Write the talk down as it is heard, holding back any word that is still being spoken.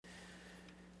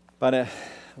About a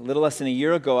little less than a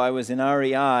year ago, I was in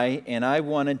REI, and I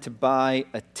wanted to buy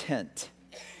a tent.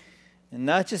 And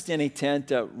not just any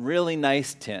tent, a really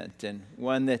nice tent, and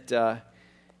one that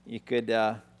you could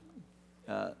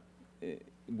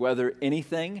weather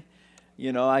anything.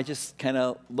 You know, I just kind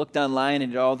of looked online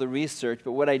and did all the research.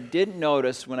 But what I didn't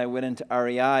notice when I went into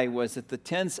REI was that the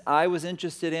tents I was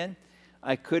interested in,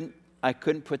 I couldn't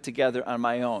put together on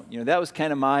my own. You know, that was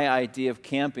kind of my idea of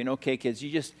camping. Okay, kids, you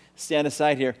just stand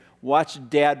aside here, watch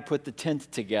Dad put the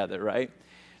tent together, right?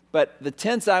 But the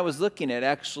tents I was looking at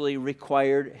actually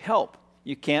required help.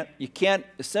 You can't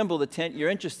assemble the tent you're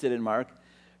interested in, Mark,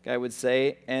 I would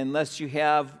say, unless you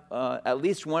have at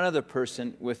least one other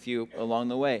person with you along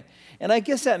the way. And I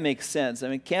guess that makes sense. I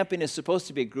mean, camping is supposed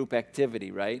to be a group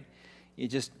activity, right? You're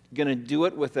just going to do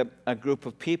it with a group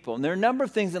of people. And there are a number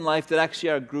of things in life that actually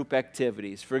are group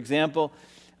activities. For example,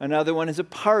 another one is a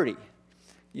party.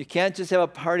 You can't just have a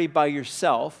party by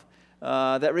yourself.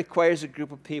 That requires a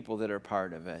group of people that are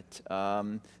part of it.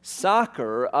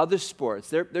 Soccer or other sports,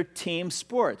 they're team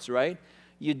sports, right?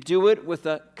 You do it with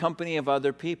a company of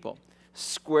other people.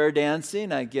 Square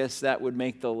dancing, I guess that would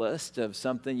make the list of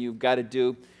something you've got to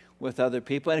do with other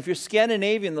people. And if you're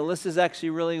Scandinavian, the list is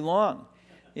actually really long.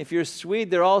 If you're Swede,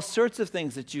 there are all sorts of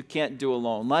things that you can't do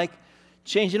alone, like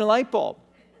changing a light bulb.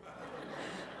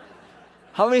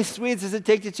 How many Swedes does it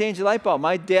take to change a light bulb?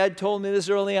 My dad told me this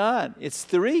early on. It's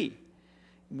 3.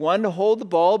 1 to hold the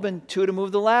bulb and 2 to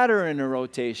move the ladder in a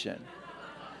rotation.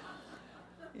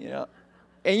 You know,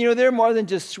 and you know, there are more than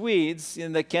just Swedes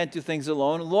that can't do things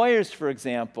alone. Lawyers, for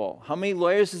example. How many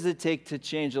lawyers does it take to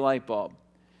change a light bulb?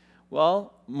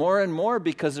 Well, more and more,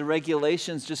 because the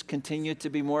regulations just continue to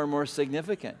be more and more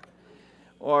significant.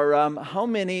 Or how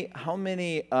many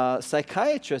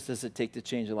psychiatrists does it take to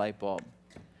change a light bulb?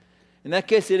 In that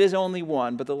case, it is only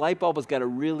 1, but the light bulb has got to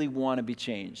really want to be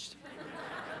changed.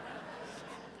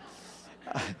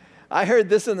 I heard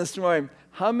this one this morning.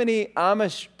 How many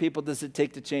Amish people does it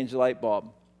take to change a light bulb?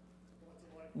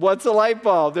 What's a light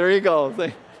bulb? There you go.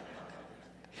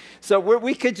 So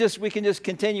we can just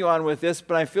continue on with this,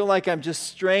 but I feel like I'm just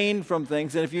straying from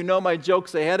things. And if you know my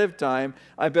jokes ahead of time,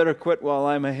 I better quit while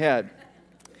I'm ahead.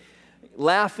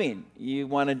 Laughing, you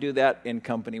want to do that in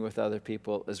company with other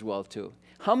people as well too.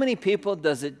 How many people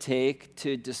does it take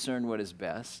to discern what is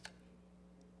best?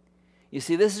 You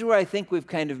see, this is where I think we've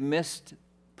kind of missed,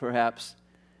 perhaps,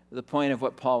 the point of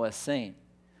what Paul is saying.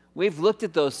 We've looked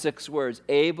at those 6 words,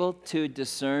 able to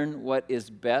discern what is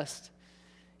best.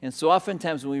 And so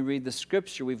oftentimes when we read the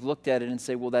scripture, we've looked at it and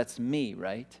say, well, that's me,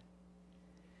 right?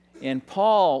 And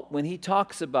Paul, when he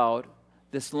talks about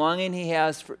this longing he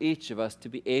has for each of us to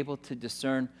be able to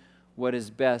discern what is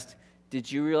best,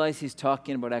 did you realize he's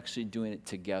talking about actually doing it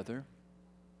together?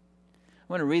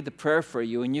 I want to read the prayer for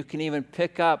you, and you can even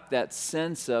pick up that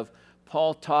sense of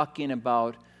Paul talking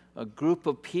about a group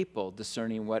of people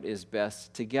discerning what is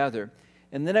best together.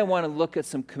 And then I want to look at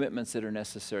some commitments that are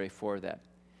necessary for that.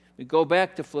 We go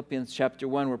back to Philippians chapter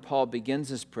 1 where Paul begins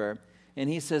his prayer, and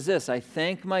he says this, I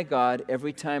thank my God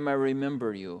every time I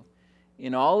remember you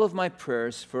in all of my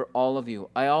prayers for all of you.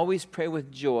 I always pray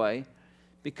with joy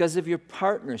because of your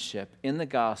partnership in the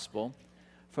gospel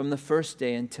from the first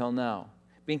day until now.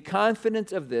 Being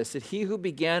confident of this, that he who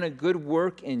began a good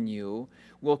work in you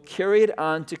will carry it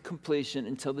on to completion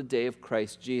until the day of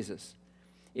Christ Jesus.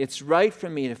 It's right for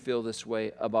me to feel this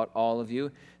way about all of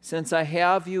you, since I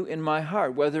have you in my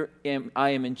heart. Whether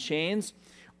I am in chains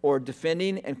or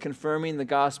defending and confirming the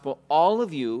gospel, all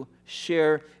of you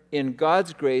share in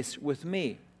God's grace with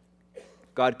me.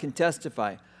 God can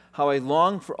testify how I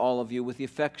long for all of you with the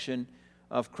affection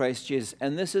of Christ Jesus.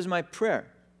 And this is my prayer,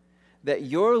 that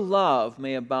your love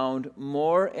may abound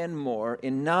more and more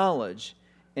in knowledge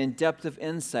and depth of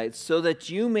insight, so that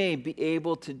you may be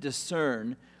able to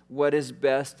discern what is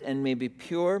best and may be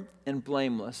pure and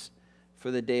blameless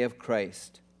for the day of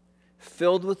Christ,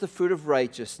 filled with the fruit of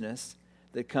righteousness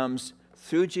that comes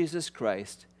through Jesus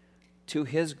Christ to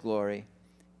his glory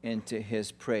and to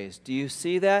his praise. Do you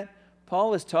see that?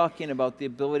 Paul is talking about the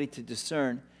ability to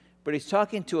discern, but he's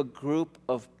talking to a group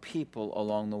of people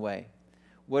along the way.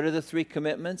 What are the 3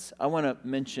 commitments? I want to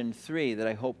mention 3 that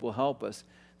I hope will help us.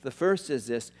 The first is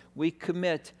this: we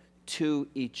commit to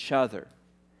each other.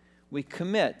 We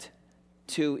commit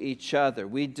to each other.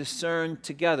 We discern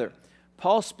together.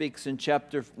 Paul speaks in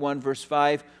chapter 1, verse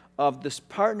 5, of this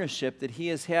partnership that he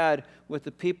has had with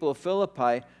the people of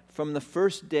Philippi from the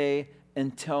first day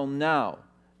until now.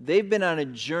 They've been on a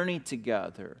journey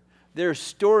together. There are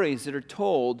stories that are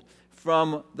told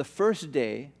from the first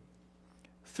day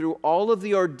through all of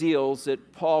the ordeals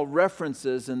that Paul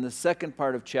references in the second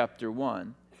part of chapter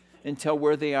 1 until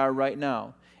where they are right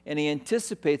now. and he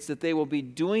anticipates that they will be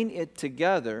doing it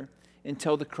together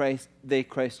until Christ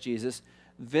Jesus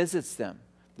visits them.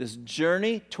 This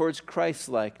journey towards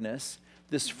Christ-likeness,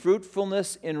 this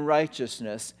fruitfulness in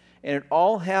righteousness, and it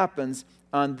all happens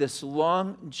on this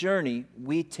long journey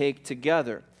we take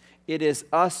together. It is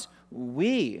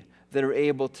we that are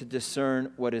able to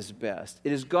discern what is best.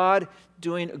 It is God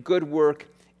doing a good work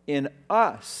in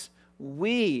us.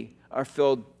 We are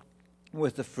filled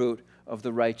with the fruit of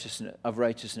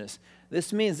righteousness.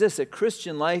 This means this, that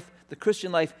the Christian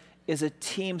life is a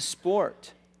team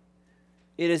sport.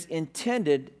 It is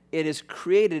intended, it is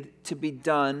created to be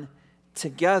done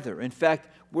together. In fact,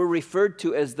 we're referred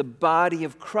to as the body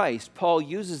of Christ. Paul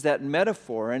uses that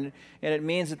metaphor, and it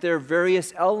means that there are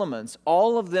various elements,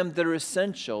 all of them that are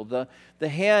essential. The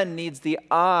hand needs the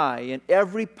eye, and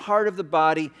every part of the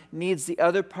body needs the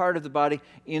other part of the body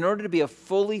in order to be a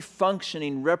fully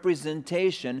functioning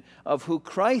representation of who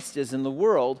Christ is in the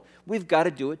world. We've got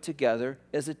to do it together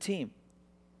as a team.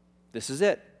 This is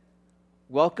it.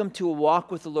 Welcome to a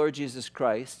walk with the Lord Jesus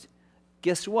Christ.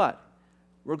 Guess what?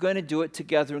 We're going to do it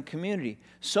together in community.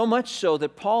 So much so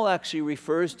that Paul actually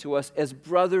refers to us as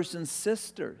brothers and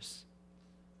sisters.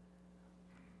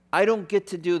 I don't get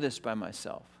to do this by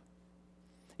myself.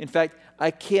 In fact,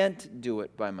 I can't do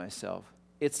it by myself.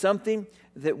 It's something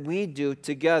that we do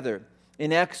together.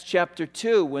 In Acts chapter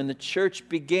 2, when the church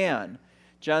began,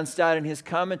 John Stott in his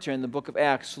commentary in the book of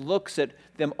Acts looks at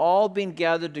them all being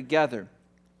gathered together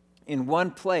in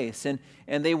one place, and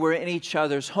they were in each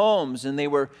other's homes, and they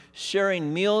were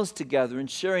sharing meals together and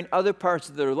sharing other parts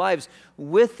of their lives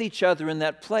with each other in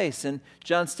that place. And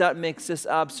John Stott makes this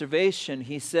observation.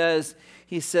 He says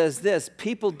this: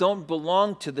 people don't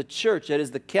belong to the church, that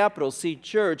is the capital C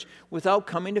church, without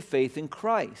coming to faith in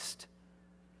Christ.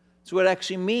 That's what it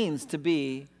actually means to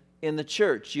be in the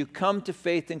church. You come to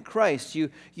faith in Christ. You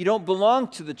don't belong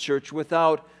to the church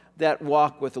without that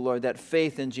walk with the Lord, that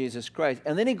faith in Jesus Christ.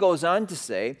 And then he goes on to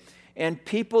say, and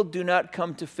people do not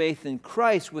come to faith in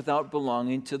Christ without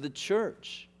belonging to the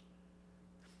church.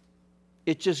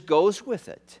 It just goes with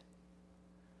it.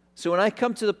 So when I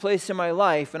come to the place in my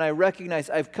life and I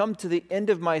recognize I've come to the end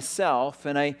of myself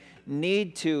and I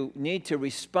need to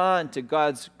respond to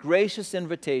God's gracious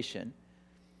invitation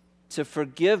to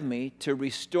forgive me, to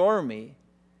restore me,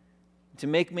 to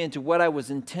make me into what I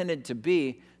was intended to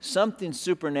be, something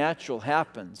supernatural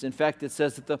happens. In fact, it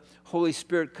says that the Holy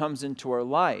Spirit comes into our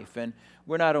life, and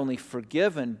we're not only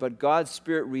forgiven, but God's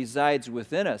Spirit resides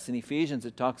within us. In Ephesians,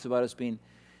 it talks about us being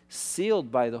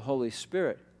sealed by the Holy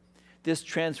Spirit. This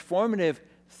transformative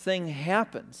thing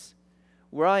happens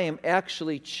where I am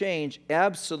actually changed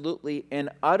absolutely and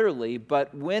utterly,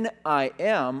 but when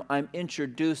I'm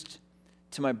introduced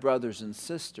to my brothers and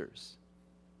sisters.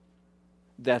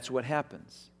 That's what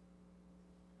happens.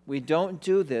 We don't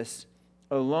do this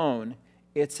alone.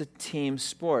 It's a team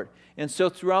sport. And so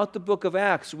throughout the book of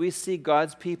Acts, we see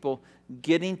God's people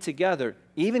getting together,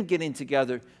 even getting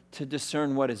together to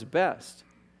discern what is best.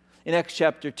 In Acts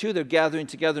chapter 2, they're gathering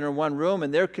together in one room,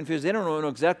 and they're confused. They don't know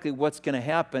exactly what's going to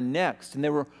happen next. And they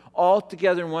were all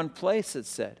together in one place, it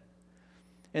said.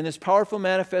 And this powerful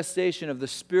manifestation of the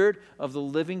Spirit of the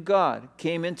living God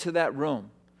came into that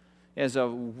room as a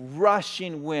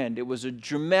rushing wind. It was a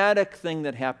dramatic thing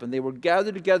that happened. They were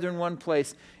gathered together in one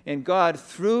place, and God,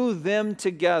 through them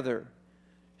together,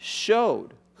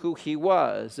 showed who He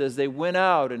was as they went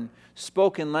out and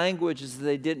spoke in languages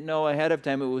they didn't know ahead of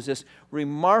time. It was this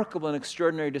remarkable and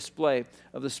extraordinary display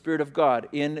of the Spirit of God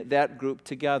in that group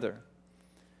together.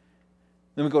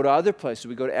 Then we go to other places.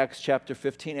 We go to Acts chapter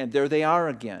 15, and there they are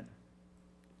again,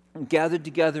 gathered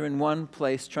together in one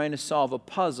place, trying to solve a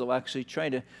puzzle, actually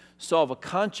trying to solve a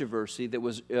controversy that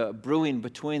was brewing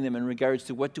between them in regards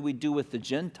to what do we do with the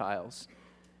Gentiles.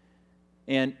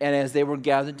 And as they were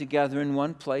gathered together in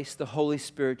one place, the Holy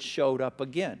Spirit showed up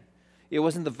again. It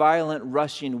wasn't the violent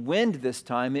rushing wind this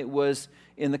time. It was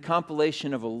in the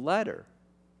compilation of a letter,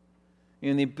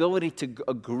 in the ability to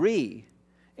agree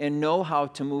and know how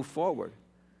to move forward.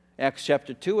 Acts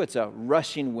chapter 2, it's a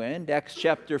rushing wind. Acts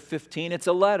chapter 15, it's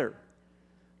a letter.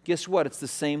 Guess what? It's the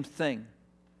same thing.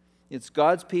 It's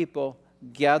God's people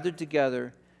gathered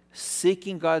together,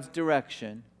 seeking God's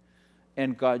direction,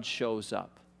 and God shows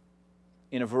up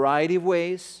in a variety of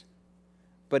ways,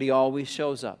 but He always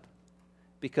shows up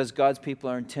because God's people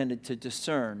are intended to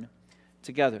discern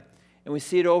together. And we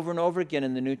see it over and over again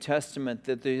in the New Testament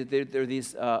that there are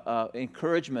these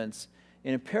encouragements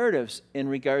and imperatives in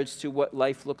regards to what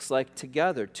life looks like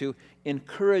together, to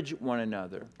encourage one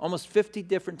another. Almost 50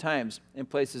 different times in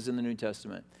places in the New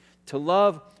Testament. To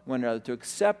love one another, to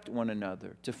accept one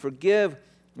another, to forgive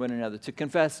one another, to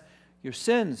confess your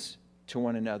sins to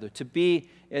one another, to be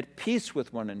at peace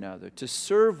with one another, to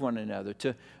serve one another,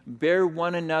 to bear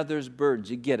one another's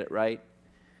burdens. You get it, right?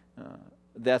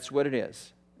 That's what it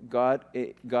is.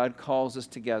 God calls us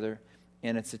together,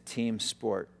 and it's a team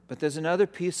sport. But there's another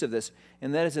piece of this,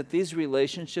 and that is that these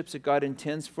relationships that God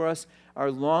intends for us are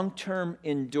long-term,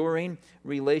 enduring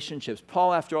relationships.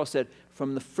 Paul, after all, said,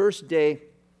 from the first day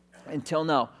until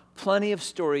now, plenty of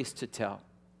stories to tell.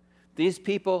 These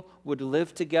people would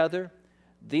live together.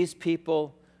 These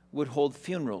people would hold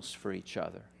funerals for each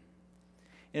other.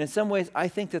 And in some ways, I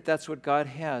think that that's what God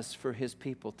has for his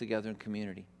people together in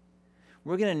community.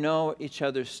 We're going to know each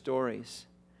other's stories.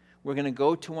 We're going to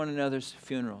go to one another's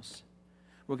funerals.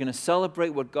 We're going to celebrate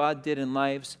what God did in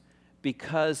lives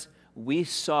because we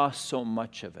saw so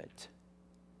much of it.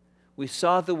 We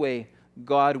saw the way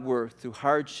God worked through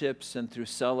hardships and through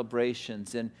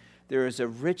celebrations, and there is a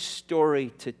rich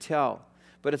story to tell.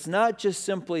 But it's not just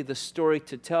simply the story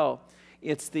to tell.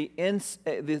 It's the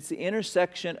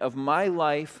intersection of my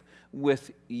life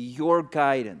with your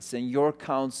guidance and your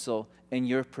counsel and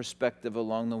your perspective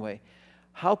along the way.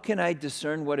 How can I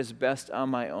discern what is best on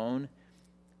my own?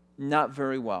 Not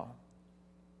very well.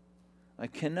 I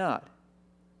cannot.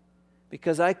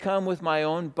 Because I come with my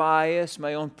own bias,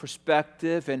 my own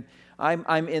perspective, and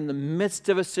I'm in the midst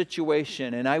of a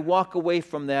situation, and I walk away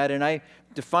from that, and I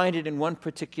define it in one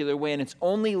particular way, and it's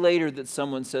only later that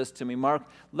someone says to me, Mark,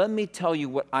 let me tell you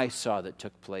what I saw that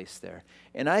took place there.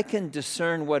 And I can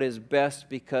discern what is best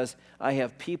because I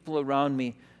have people around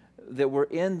me that were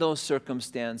in those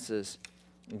circumstances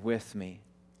with me.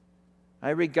 I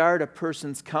regard a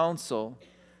person's counsel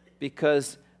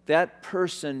because that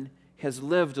person has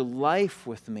lived a life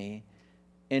with me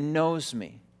and knows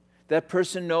me. That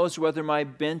person knows whether my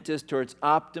bent is towards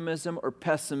optimism or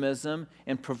pessimism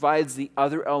and provides the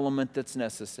other element that's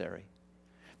necessary.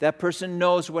 That person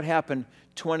knows what happened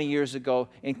 20 years ago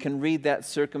and can read that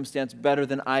circumstance better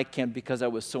than I can because I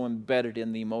was so embedded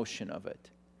in the emotion of it.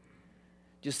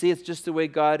 Do you see, it's just the way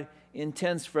God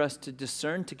intends for us to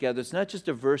discern together. It's not just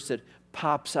a verse that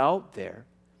pops out there.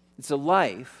 It's a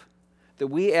life that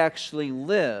we actually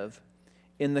live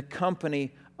in the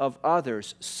company of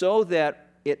others so that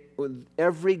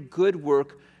every good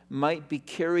work might be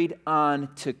carried on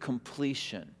to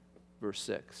completion. Verse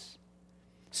 6.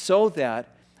 So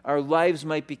that our lives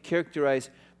might be characterized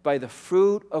by the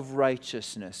fruit of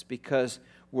righteousness because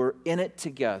we're in it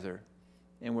together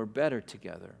and we're better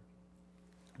together.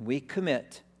 We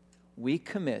commit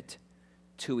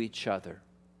to each other.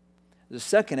 There's a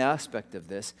second aspect of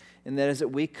this, and that is that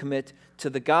we commit to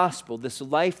the gospel. This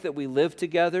life that we live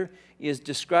together is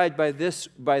described by this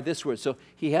word. So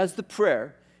he has the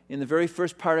prayer in the very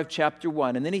first part of chapter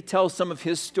 1, and then he tells some of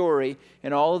his story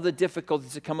and all of the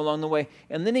difficulties that come along the way,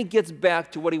 and then he gets back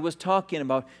to what he was talking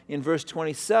about in verse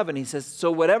 27. He says,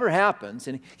 so whatever happens,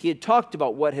 and he had talked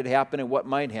about what had happened and what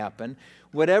might happen,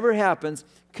 whatever happens,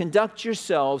 conduct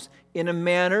yourselves in a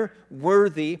manner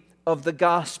worthy of the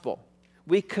gospel.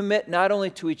 We commit not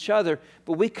only to each other,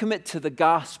 but we commit to the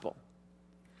gospel.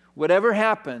 Whatever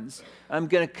happens, I'm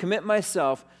going to commit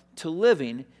myself to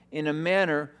living in a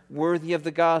manner worthy of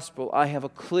the gospel. I have a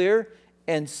clear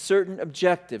and certain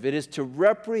objective. It is to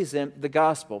represent the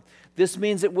gospel. This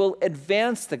means it will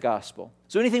advance the gospel.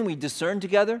 So anything we discern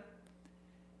together,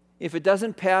 if it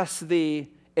doesn't pass the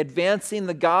advancing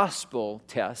the gospel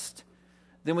test,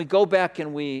 then we go back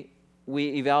and we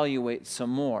evaluate some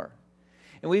more.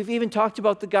 And we've even talked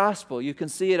about the gospel. You can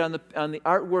see it on the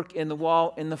artwork in the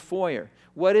wall in the foyer.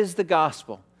 What is the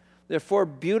gospel? There are 4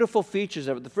 beautiful features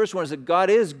of it. The first one is that God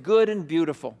is good and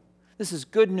beautiful. This is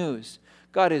good news.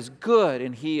 God is good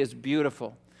and he is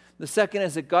beautiful. The second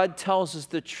is that God tells us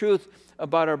the truth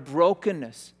about our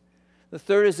brokenness. The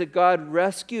third is that God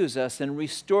rescues us and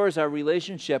restores our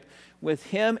relationship with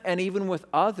him and even with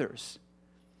others.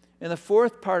 And the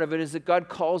fourth part of it is that God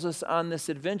calls us on this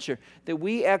adventure, that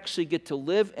we actually get to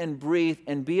live and breathe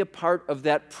and be a part of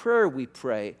that prayer we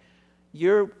pray.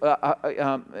 Your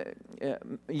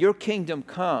kingdom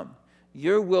come,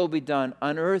 your will be done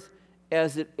on earth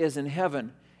as it is in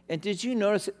heaven. And did you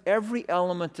notice that every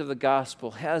element of the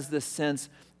gospel has this sense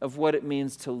of what it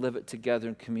means to live it together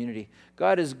in community?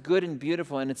 God is good and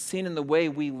beautiful, and it's seen in the way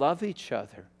we love each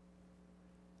other.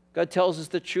 God tells us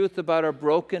the truth about our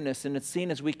brokenness, and it's seen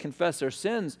as we confess our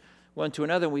sins one to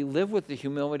another. We live with the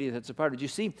humility that's a part of it. You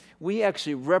see, we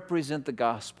actually represent the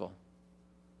gospel.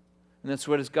 And that's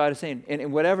what God is saying.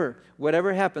 And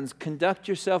whatever happens, conduct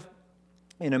yourself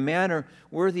in a manner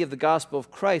worthy of the gospel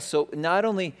of Christ. So not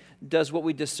only does what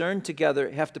we discern together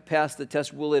have to pass the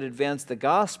test, will it advance the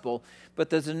gospel, but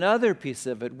there's another piece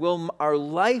of it. Will our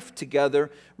life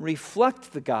together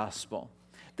reflect the gospel?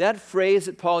 That phrase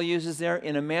that Paul uses there,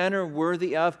 in a manner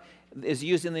worthy of, is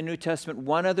used in the New Testament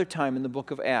one other time in the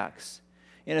book of Acts.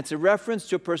 And it's a reference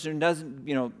to a person who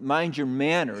doesn't, mind your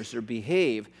manners or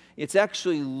behave. It's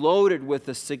actually loaded with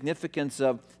the significance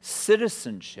of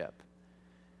citizenship.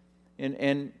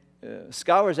 And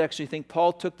scholars actually think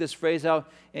Paul took this phrase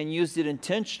out and used it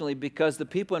intentionally because the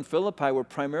people in Philippi were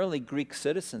primarily Greek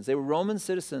citizens. They were Roman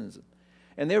citizens,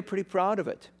 and they were pretty proud of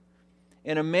it.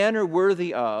 And a manner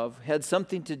worthy of had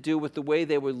something to do with the way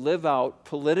they would live out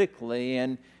politically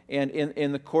and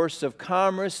in the course of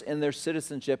commerce and their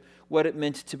citizenship, what it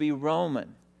meant to be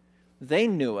Roman. They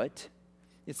knew it.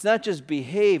 It's not just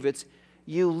behave, it's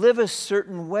you live a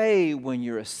certain way when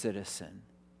you're a citizen.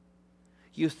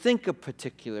 You think a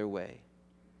particular way.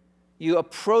 You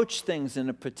approach things in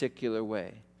a particular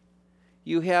way.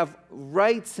 You have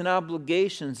rights and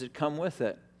obligations that come with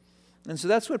it. And so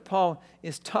that's what Paul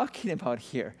is talking about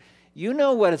here. You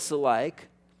know what it's like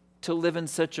to live in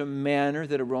such a manner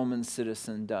that a Roman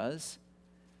citizen does.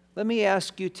 Let me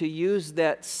ask you to use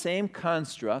that same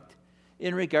construct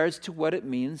in regards to what it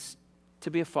means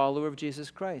to be a follower of Jesus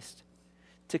Christ.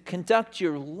 To conduct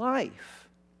your life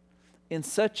in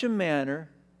such a manner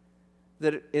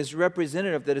that is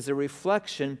representative, that is a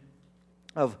reflection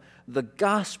of the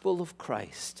gospel of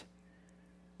Christ.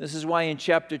 This is why in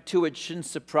chapter 2 it shouldn't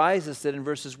surprise us that in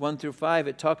verses 1 through 5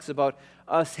 it talks about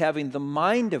us having the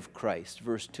mind of Christ,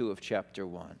 verse 2 of chapter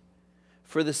 1,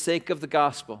 for the sake of the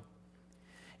gospel.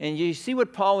 And you see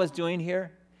what Paul is doing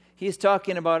here? He's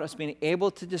talking about us being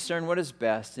able to discern what is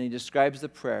best, and he describes the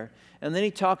prayer. And then he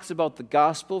talks about the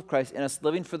gospel of Christ and us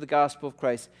living for the gospel of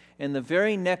Christ. And the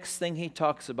very next thing he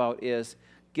talks about is,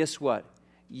 guess what?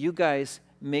 You guys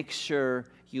make sure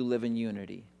you live in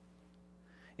unity.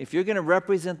 If you're going to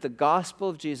represent the gospel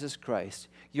of Jesus Christ,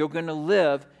 you're going to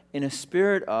live in a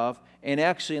spirit of, and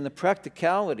actually in the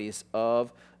practicalities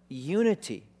of,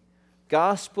 unity.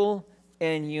 Gospel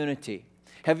and unity.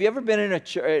 Have you ever been in a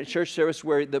church service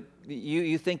where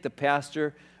you think the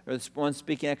pastor or the one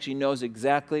speaking actually knows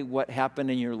exactly what happened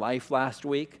in your life last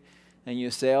week? And you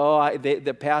say,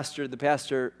 the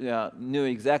pastor knew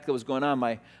exactly what was going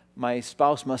on. My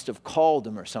spouse must have called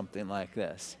him or something like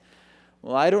this.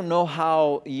 Well, I don't know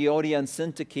how Euodia and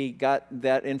Syntyche got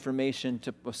that information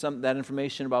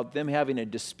about them having a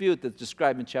dispute that's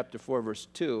described in chapter 4, verse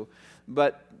 2,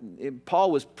 but Paul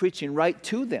was preaching right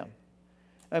to them.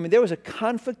 I mean, there was a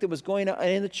conflict that was going on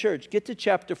in the church. Get to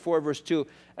chapter 4, verse 2,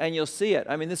 and you'll see it.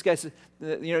 I mean, this guy says,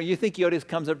 you think Euodia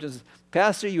comes up and says,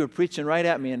 Pastor, you were preaching right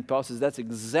at me. And Paul says, that's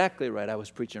exactly right. I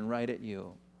was preaching right at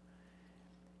you.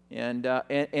 And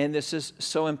this is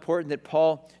so important that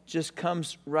Paul just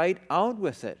comes right out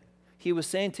with it. He was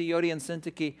saying to Euodia and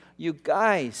Syntyche, you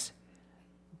guys,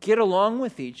 get along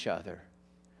with each other.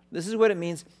 This is what it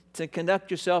means to conduct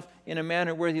yourself in a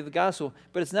manner worthy of the gospel.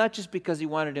 But it's not just because he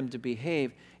wanted him to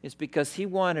behave. It's because he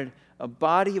wanted a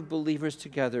body of believers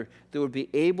together that would be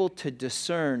able to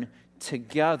discern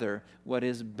together what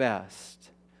is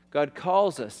best. God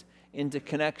calls us into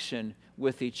connection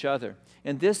with each other.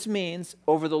 And this means,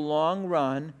 over the long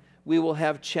run, we will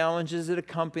have challenges that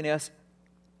accompany us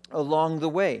along the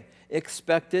way.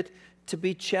 Expect it to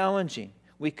be challenging.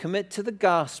 We commit to the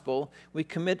gospel. We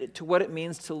commit to what it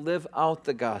means to live out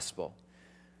the gospel.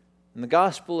 And the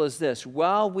gospel is this: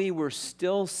 while we were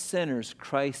still sinners,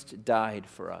 Christ died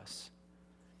for us.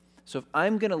 So if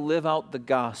I'm going to live out the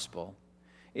gospel,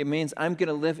 it means I'm going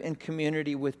to live in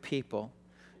community with people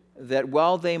that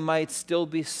while they might still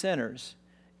be sinners,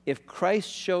 if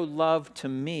Christ showed love to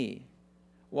me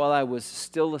while I was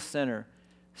still a sinner,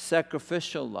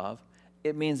 sacrificial love,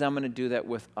 it means I'm going to do that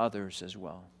with others as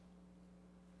well.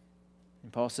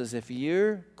 And Paul says, if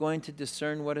you're going to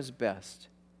discern what is best,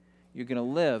 you're going to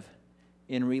live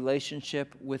in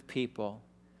relationship with people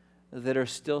that are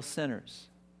still sinners.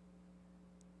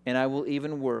 And I will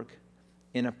even work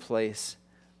in a place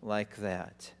like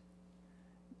that.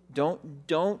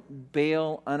 Don't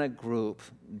bail on a group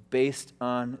based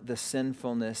on the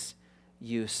sinfulness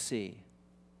you see.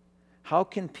 How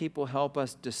can people help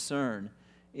us discern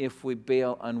if we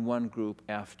bail on one group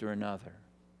after another?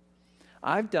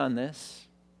 I've done this.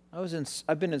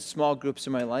 I've been in small groups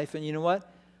in my life, and you know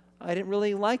what? I didn't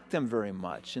really like them very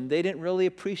much, and they didn't really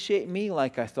appreciate me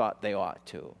like I thought they ought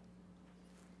to.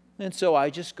 And so I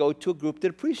just go to a group that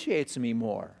appreciates me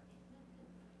more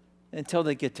until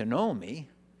they get to know me.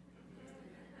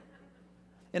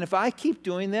 And if I keep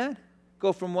doing that,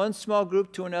 go from one small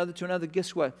group to another,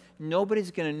 guess what?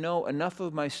 Nobody's going to know enough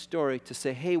of my story to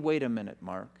say, hey, wait a minute,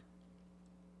 Mark.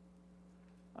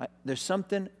 There's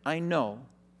something I know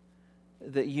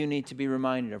that you need to be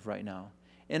reminded of right now.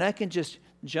 And I can just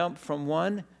jump from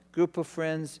one group of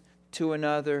friends to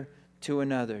another to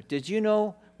another. Did you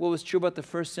know what was true about the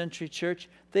first century church?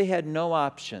 They had no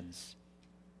options.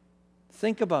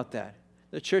 Think about that.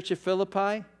 The church of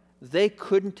Philippi, they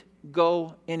couldn't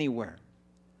go anywhere.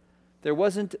 There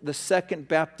wasn't the Second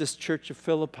Baptist Church of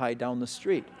Philippi down the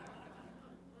street.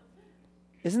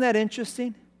 Isn't that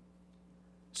interesting?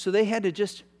 So they had to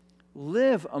just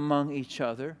live among each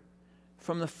other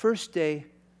from the first day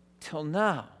till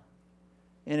now.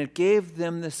 And it gave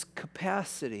them this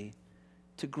capacity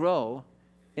to grow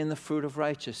in the fruit of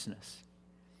righteousness.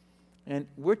 And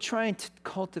we're trying to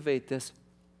cultivate this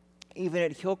even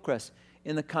at Hillcrest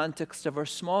in the context of our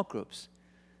small groups.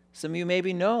 Some of you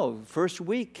maybe know, first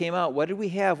week came out, what did we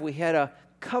have? We had a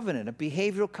covenant, a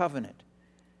behavioral covenant.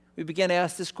 We began to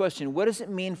ask this question, what does it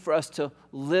mean for us to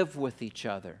live with each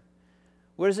other?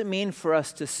 What does it mean for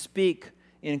us to speak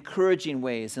in encouraging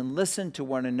ways and listen to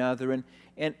one another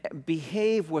and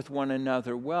behave with one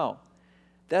another well?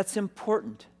 That's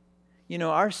important. You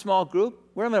know, our small group,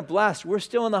 we're having a blast. We're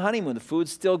still in the honeymoon. The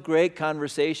food's still great,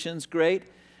 conversation's great.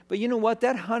 But you know what?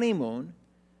 That honeymoon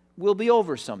will be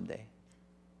over someday.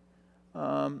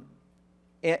 And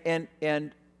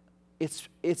it's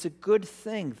a good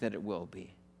thing that it will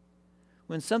be.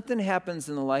 When something happens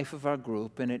in the life of our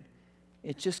group and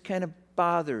it just kind of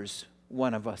bothers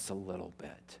one of us a little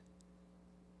bit,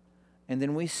 and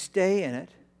then we stay in it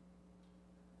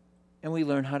and we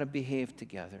learn how to behave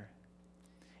together,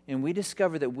 and we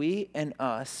discover that we and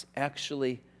us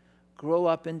actually grow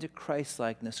up into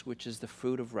Christ-likeness, which is the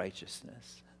fruit of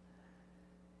righteousness.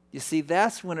 You see,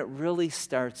 that's when it really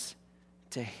starts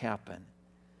to happen.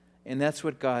 And that's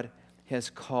what God has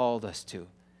called us to.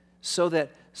 So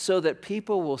that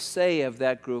people will say of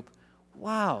that group,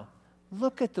 wow,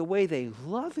 look at the way they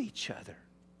love each other.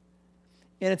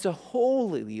 And it's a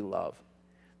holy love.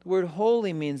 The word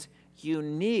holy means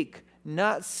unique,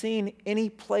 not seen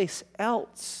anyplace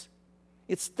else.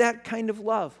 It's that kind of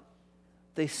love.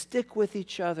 They stick with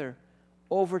each other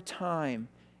over time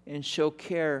and show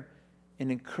care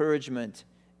and encouragement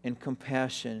and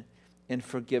compassion and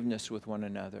forgiveness with one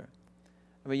another.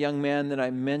 I have a young man that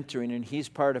I'm mentoring, and he's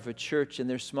part of a church, and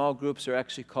their small groups are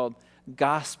actually called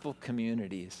gospel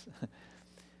communities.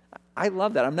 I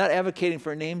love that. I'm not advocating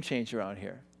for a name change around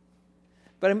here.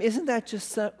 But isn't that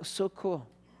just so cool?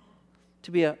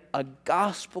 To be a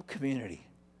gospel community.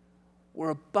 We're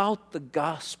about the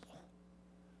gospel.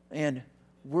 And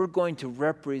we're going to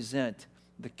represent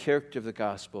the character of the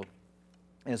gospel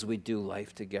as we do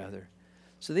life together.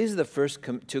 So these are the first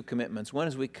two commitments. One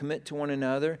is we commit to one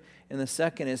another, and the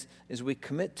second is we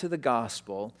commit to the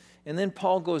gospel. And then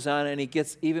Paul goes on and he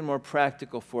gets even more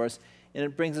practical for us, and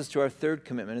it brings us to our third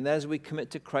commitment, and that is we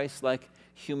commit to Christ-like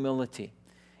humility.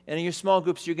 And in your small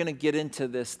groups, you're going to get into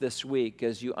this week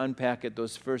as you unpack it,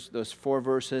 those 4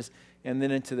 verses, and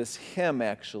then into this hymn,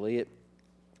 actually.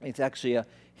 It's actually a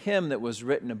hymn that was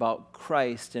written about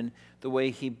Christ and the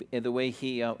way he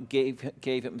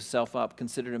gave himself up,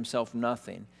 considered himself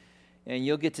nothing. And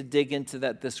you'll get to dig into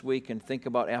that this week and think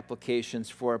about applications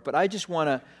for it. But I just want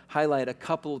to highlight a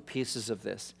couple of pieces of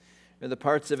this. The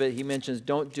parts of it he mentions,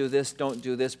 don't do this,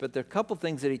 but there are a couple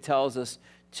things that he tells us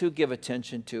to give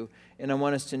attention to, and I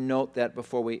want us to note that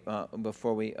before we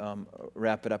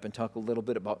wrap it up and talk a little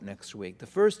bit about next week. The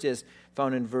first is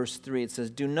found in verse 3. It says,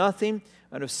 "Do nothing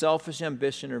out of selfish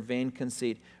ambition or vain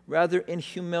conceit. Rather, in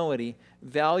humility,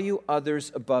 value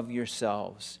others above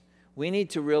yourselves." We need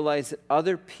to realize that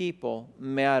other people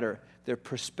matter. Their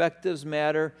perspectives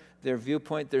matter. Their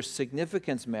viewpoint, their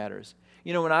significance matters.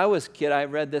 You know, when I was a kid, I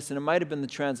read this, and it might have been the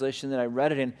translation that I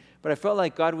read it in, but I felt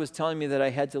like God was telling me that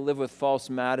I had to live with false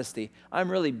modesty.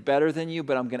 I'm really better than you,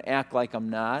 but I'm going to act like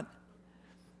I'm not.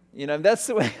 You know, that's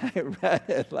the way I read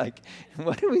it. Like,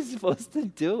 what are we supposed to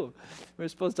do? We're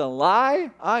supposed to lie?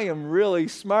 I am really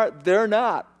smart. They're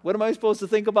not. What am I supposed to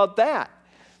think about that?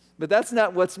 But that's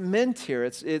not what's meant here.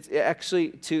 It's actually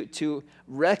to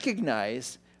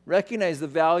recognize the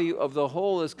value of the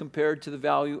whole as compared to the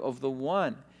value of the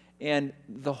one. And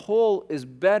the whole is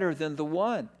better than the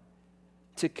one.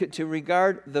 To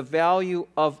regard the value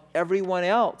of everyone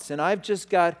else. And I've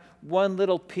just got one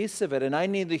little piece of it, and I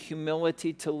need the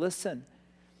humility to listen.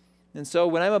 And so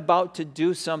when I'm about to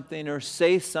do something or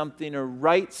say something or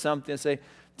write something, I say,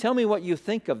 tell me what you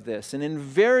think of this. And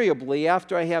invariably,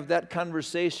 after I have that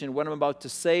conversation, what I'm about to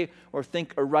say or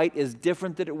think or write is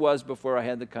different than it was before I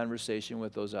had the conversation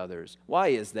with those others. Why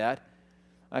is that?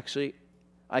 Actually,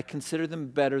 I consider them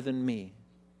better than me,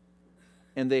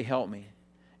 and they help me.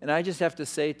 And I just have to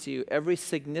say to you, every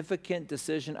significant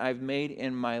decision I've made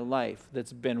in my life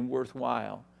that's been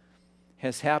worthwhile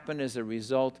has happened as a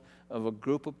result of a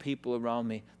group of people around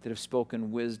me that have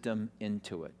spoken wisdom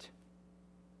into it.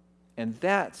 And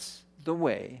that's the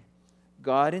way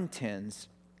God intends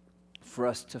for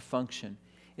us to function.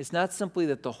 It's not simply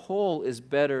that the whole is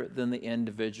better than the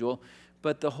individual,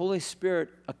 but the Holy Spirit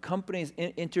accompanies,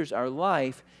 enters our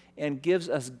life and gives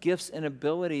us gifts and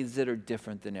abilities that are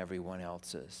different than everyone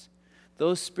else's.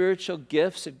 Those spiritual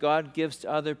gifts that God gives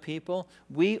to other people,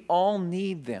 we all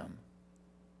need them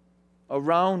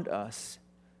around us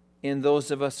in those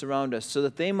of us around us so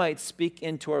that they might speak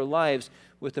into our lives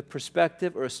with a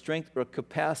perspective or a strength or a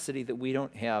capacity that we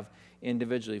don't have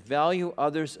individually. Value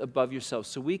others above yourself.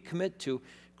 So we commit to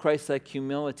Christ-like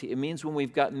humility. It means when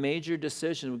we've got major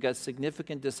decisions, we've got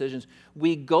significant decisions,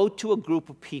 we go to a group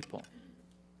of people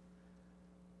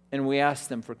and we ask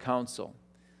them for counsel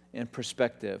and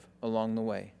perspective along the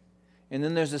way. And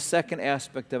then there's a second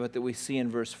aspect of it that we see in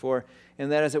verse 4,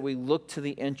 and that is that we look to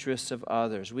the interests of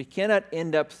others. We cannot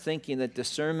end up thinking that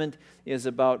discernment is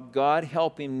about God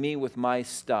helping me with my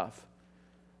stuff.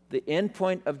 The end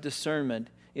point of discernment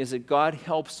is that God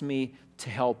helps me to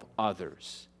help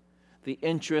others, the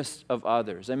interests of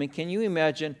others. I mean, can you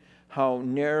imagine how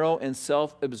narrow and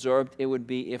self-absorbed it would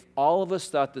be if all of us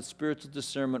thought that spiritual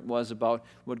discernment was about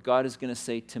what God is going to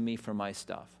say to me for my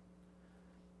stuff?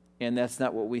 And that's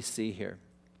not what we see here.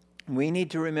 We need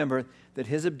to remember that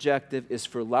his objective is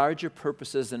for larger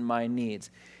purposes than my needs.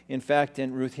 In fact,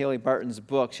 in Ruth Haley Barton's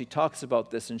book, she talks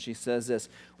about this and she says this: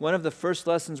 one of the first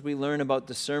lessons we learn about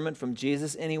discernment from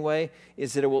Jesus anyway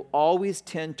is that it will always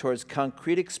tend towards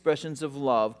concrete expressions of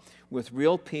love with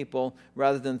real people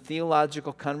rather than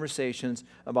theological conversations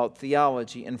about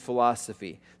theology and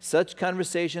philosophy. Such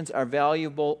conversations are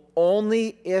valuable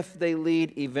only if they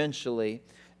lead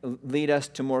us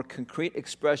to more concrete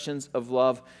expressions of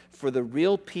love for the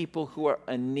real people who are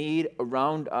in need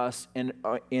around us and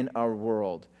in our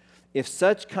world. If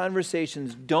such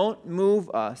conversations don't move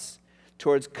us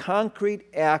towards concrete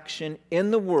action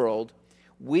in the world,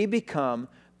 we become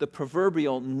the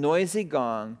proverbial noisy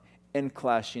gong and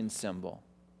clashing cymbal.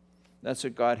 That's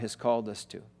what God has called us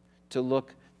to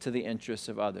look to the interests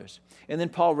of others. And then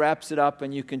Paul wraps it up,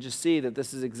 and you can just see that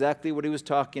this is exactly what he was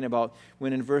talking about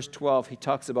when in verse 12 he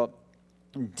talks about,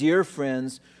 dear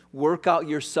friends, work out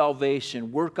your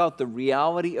salvation, work out the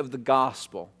reality of the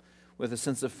gospel with a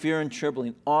sense of fear and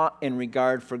trembling, awe and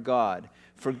regard for God.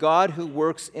 For God who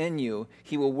works in you,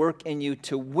 he will work in you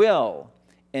to will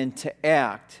and to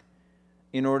act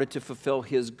in order to fulfill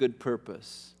his good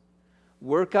purpose.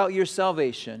 Work out your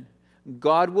salvation.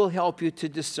 God will help you to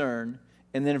discern.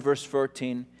 And then in verse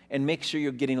 14, and make sure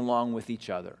you're getting along with each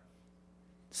other.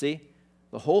 See,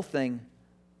 the whole thing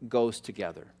goes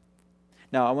together.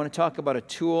 Now, I want to talk about a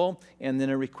tool and then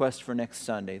a request for next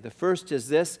Sunday. The first is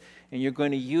this, and you're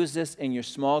going to use this in your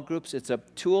small groups. It's a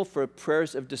tool for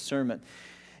prayers of discernment.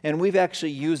 And we've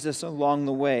actually used this along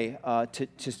the way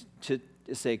to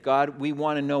say, God, we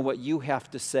want to know what you have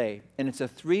to say. And it's a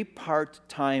 3-part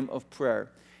time of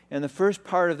prayer. And the first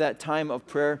part of that time of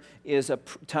prayer is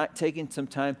taking some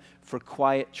time for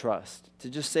quiet trust. To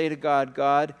just say to God,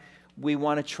 God, we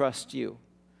want to trust you.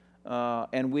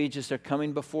 And we just are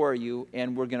coming before you,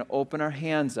 and we're going to open our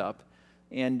hands up,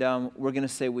 and we're going to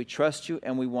say we trust you,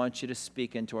 and we want you to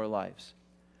speak into our lives.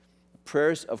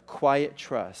 Prayers of quiet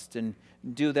trust, and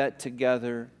do that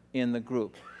together in the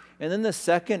group. And then the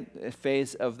second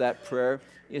phase of that prayer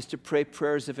is to pray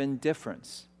prayers of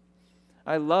indifference.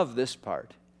 I love this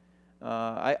part.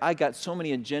 I got so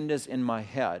many agendas in my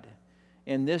head,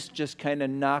 and this just kind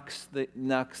of knocks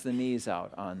the knees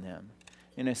out on them.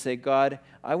 And I say, God,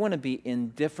 I want to be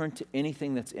indifferent to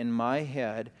anything that's in my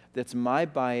head, that's my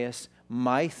bias,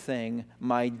 my thing,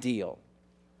 my deal.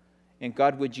 And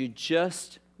God, would you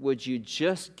just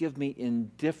give me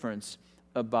indifference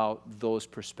about those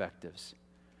perspectives?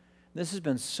 This has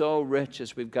been so rich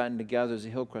as we've gotten together as a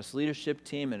Hillcrest leadership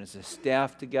team and as a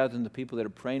staff together and the people that are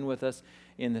praying with us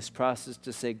in this process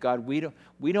to say, God, we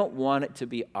don't want it to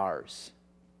be ours.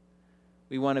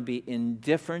 We want to be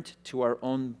indifferent to our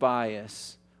own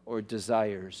bias or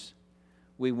desires.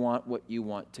 We want what you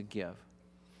want to give.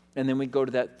 And then we go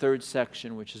to that third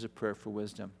section, which is a prayer for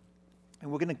wisdom. And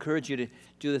we're going to encourage you to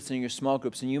do this in your small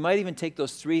groups. And you might even take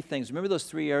those 3 things. Remember those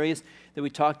 3 areas that we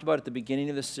talked about at the beginning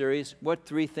of the series? What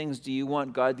 3 things do you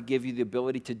want God to give you the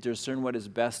ability to discern what is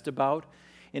best about?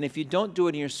 And if you don't do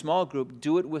it in your small group,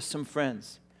 do it with some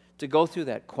friends to go through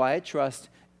that quiet trust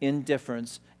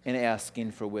indifference, and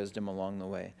asking for wisdom along the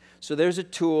way. So there's a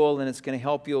tool, and it's going to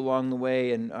help you along the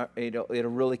way, and it'll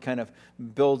really kind of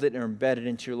build it or embed it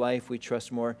into your life. We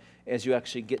trust more as you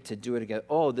actually get to do it again.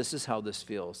 Oh, this is how this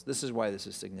feels. This is why this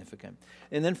is significant.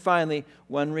 And then finally,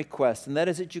 one request, and that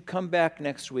is that you come back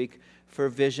next week for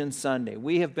Vision Sunday.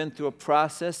 We have been through a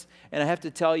process, and I have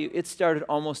to tell you, it started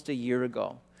almost a year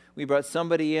ago. We brought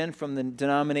somebody in from the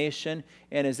denomination,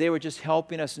 and as they were just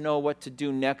helping us know what to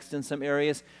do next in some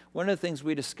areas, one of the things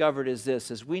we discovered is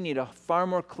this, is we need far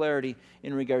more clarity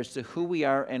in regards to who we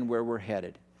are and where we're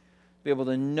headed. Be able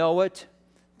to know it,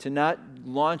 to not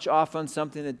launch off on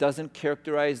something that doesn't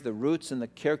characterize the roots and the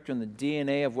character and the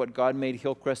DNA of what God made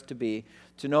Hillcrest to be,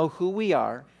 to know who we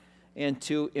are, and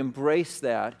to embrace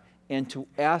that, and to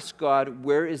ask God,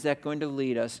 where is that going to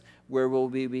lead us? Where will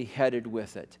we be headed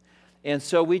with it? And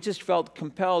so we just felt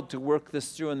compelled to work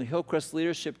this through, and the Hillcrest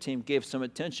leadership team gave some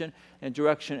attention and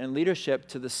direction and leadership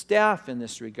to the staff in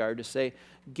this regard to say,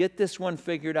 get this one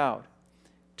figured out.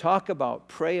 Talk about,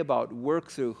 pray about,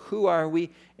 work through who are we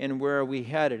and where are we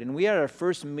headed. And we had our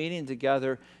first meeting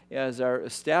together as our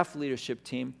staff leadership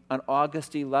team on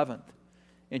August 11th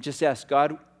and just asked,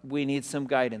 God, we need some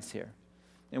guidance here.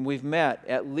 And we've met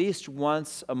at least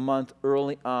once a month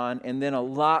early on, and then a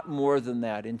lot more than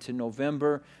that into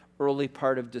November, early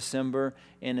part of December,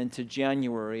 and into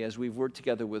January as we've worked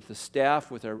together with the staff,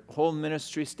 with our whole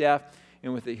ministry staff,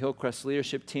 and with the Hillcrest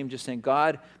leadership team, just saying,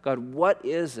 God, what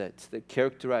is it that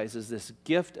characterizes this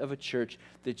gift of a church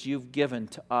that you've given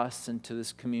to us and to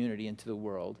this community and to the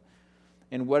world?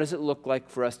 And what does it look like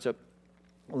for us to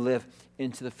live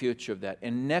into the future of that?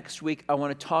 And next week, I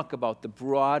want to talk about the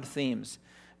broad themes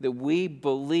that we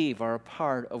believe are a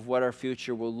part of what our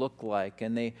future will look like,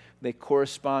 and they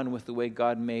correspond with the way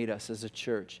God made us as a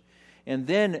church. And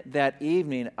then that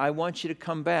evening, I want you to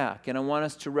come back, and I want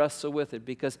us to wrestle with it,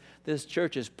 because this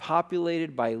church is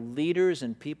populated by leaders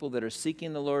and people that are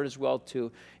seeking the Lord as well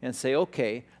too, and say,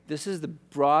 okay, this is the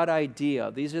broad idea.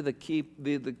 These are the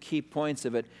key points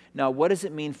of it. Now, what does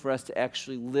it mean for us to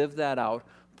actually live that out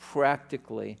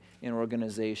practically and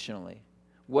organizationally?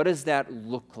 What does that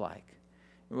look like?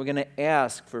 We're going to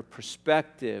ask for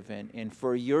perspective and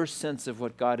for your sense of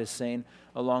what God is saying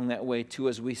along that way too,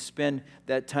 as we spend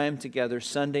that time together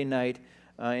Sunday night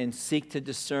and seek to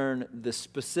discern the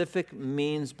specific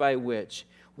means by which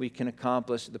we can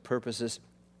accomplish the purposes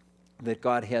that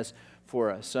God has for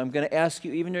us. So I'm going to ask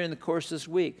you, even during the course of this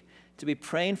week, to be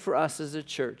praying for us as a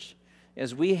church,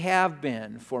 as we have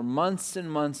been for months and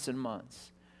months and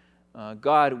months.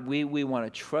 God, we want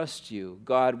to trust you.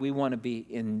 God, we want to be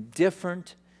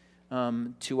indifferent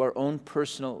to our own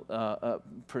personal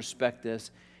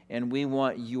perspectives, and we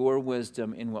want your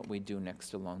wisdom in what we do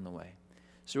next along the way.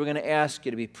 So we're going to ask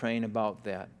you to be praying about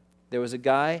that. There was a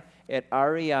guy at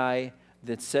REI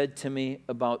that said to me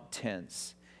about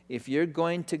tents, if you're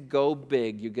going to go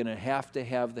big, you're going to have the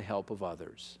help of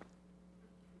others.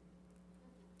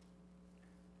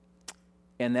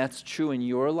 And that's true in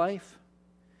your life.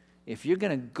 If you're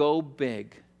going to go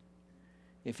big,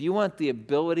 if you want the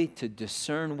ability to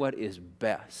discern what is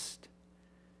best,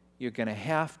 you're going to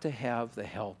have the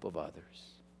help of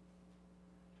others.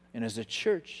 And as a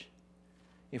church,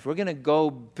 if we're going to go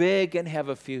big and have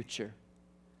a future,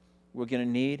 we're going to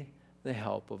need the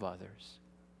help of others.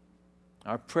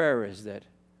 Our prayer is that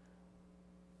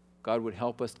God would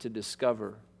help us to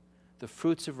discover the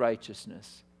fruits of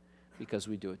righteousness because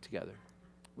we do it together.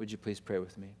 Would you please pray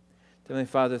with me? Heavenly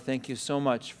Father, thank you so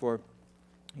much for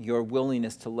your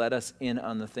willingness to let us in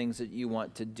on the things that you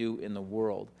want to do in the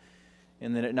world,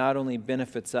 and that it not only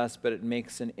benefits us, but it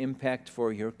makes an impact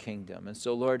for your kingdom. And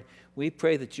so, Lord, we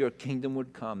pray that your kingdom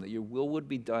would come, that your will would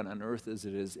be done on earth as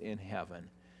it is in heaven.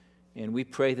 And we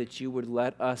pray that you would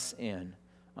let us in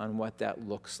on what that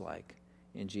looks like.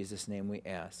 In Jesus' name we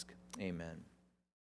ask. Amen.